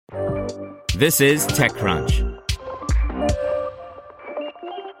This is TechCrunch.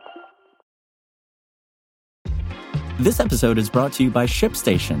 This episode is brought to you by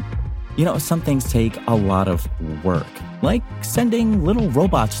ShipStation. You know, some things take a lot of work, like sending little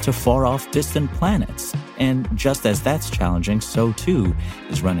robots to far-off distant planets. And just as that's challenging, so too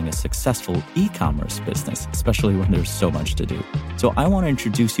is running a successful e-commerce business, especially when there's so much to do. So I want to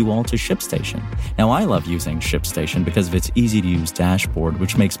introduce you all to ShipStation. Now, I love using ShipStation because of its easy-to-use dashboard,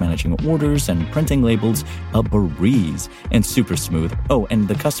 which makes managing orders and printing labels a breeze and super smooth. Oh, and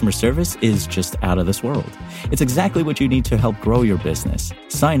the customer service is just out of this world. It's exactly what you need to help grow your business.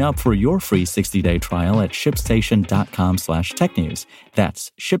 Sign up for your free 60-day trial at shipstation.com/technews.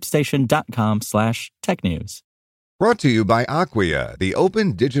 That's shipstation.com/technews. Brought to you by Acquia, the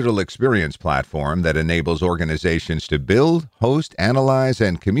open digital experience platform that enables organizations to build, host, analyze,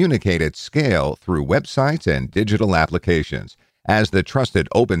 and communicate at scale through websites and digital applications. As the trusted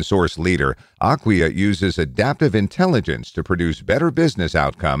open source leader, Acquia uses adaptive intelligence to produce better business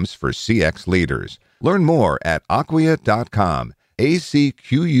outcomes for CX leaders. Learn more at acquia.com,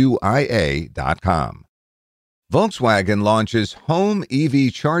 acquia.com. Volkswagen launches home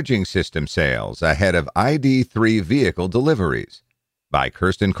EV charging system sales ahead of ID.3 vehicle deliveries. By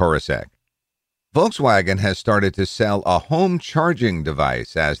Kirsten Korosek. Volkswagen has started to sell a home charging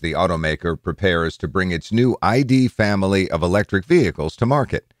device as the automaker prepares to bring its new ID family of electric vehicles to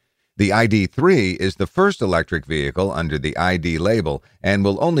market. The ID.3 is the first electric vehicle under the ID label and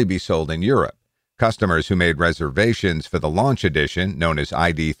will only be sold in Europe. Customers who made reservations for the launch edition, known as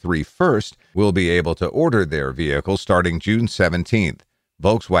ID.3 First, will be able to order their vehicle starting June 17th.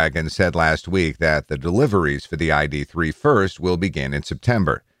 Volkswagen said last week that the deliveries for the ID.3 First will begin in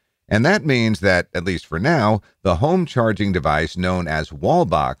September. And that means that, at least for now, the home charging device known as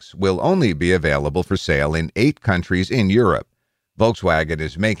Wallbox will only be available for sale in 8 countries in Europe. Volkswagen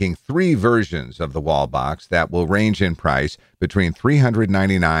is making 3 versions of the Wallbox that will range in price between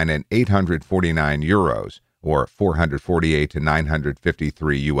 €399 and €849, or $448 to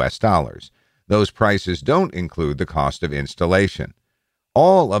 $953. Those prices don't include the cost of installation.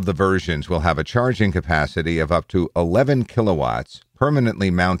 All of the versions will have a charging capacity of up to 11 kilowatts,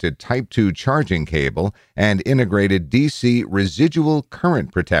 permanently mounted Type 2 charging cable, and integrated DC residual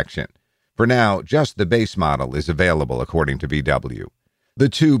current protection. For now, just the base model is available, according to VW. The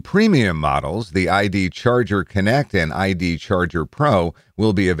 2 premium models, the ID Charger Connect and ID Charger Pro,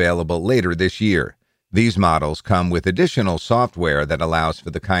 will be available later this year. These models come with additional software that allows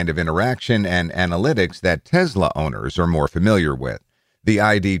for the kind of interaction and analytics that Tesla owners are more familiar with. The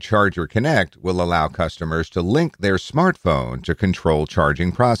ID Charger Connect will allow customers to link their smartphone to control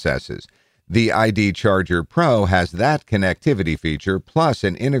charging processes. The ID Charger Pro has that connectivity feature plus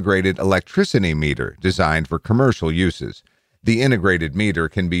an integrated electricity meter designed for commercial uses. The integrated meter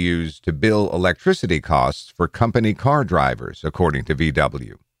can be used to bill electricity costs for company car drivers, according to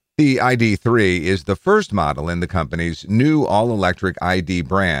VW. The ID.3 is the first model in the company's new all-electric ID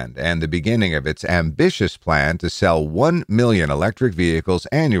brand and the beginning of its ambitious plan to sell 1 million electric vehicles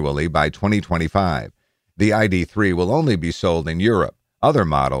annually by 2025. The ID.3 will only be sold in Europe. Other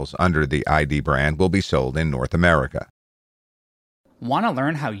models under the ID brand will be sold in North America. Want to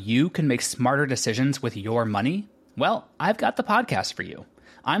learn how you can make smarter decisions with your money? Well, I've got the podcast for you.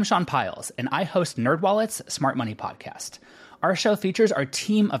 I'm Sean Piles, and I host NerdWallet's Smart Money Podcast. Our show features our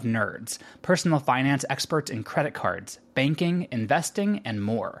team of nerds, personal finance experts in credit cards, banking, investing, and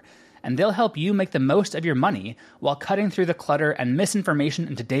more. And they'll help you make the most of your money while cutting through the clutter and misinformation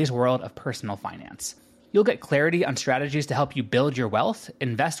in today's world of personal finance. You'll get clarity on strategies to help you build your wealth,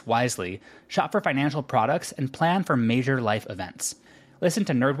 invest wisely, shop for financial products, and plan for major life events. Listen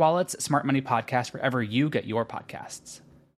to NerdWallet's Smart Money Podcast wherever you get your podcasts.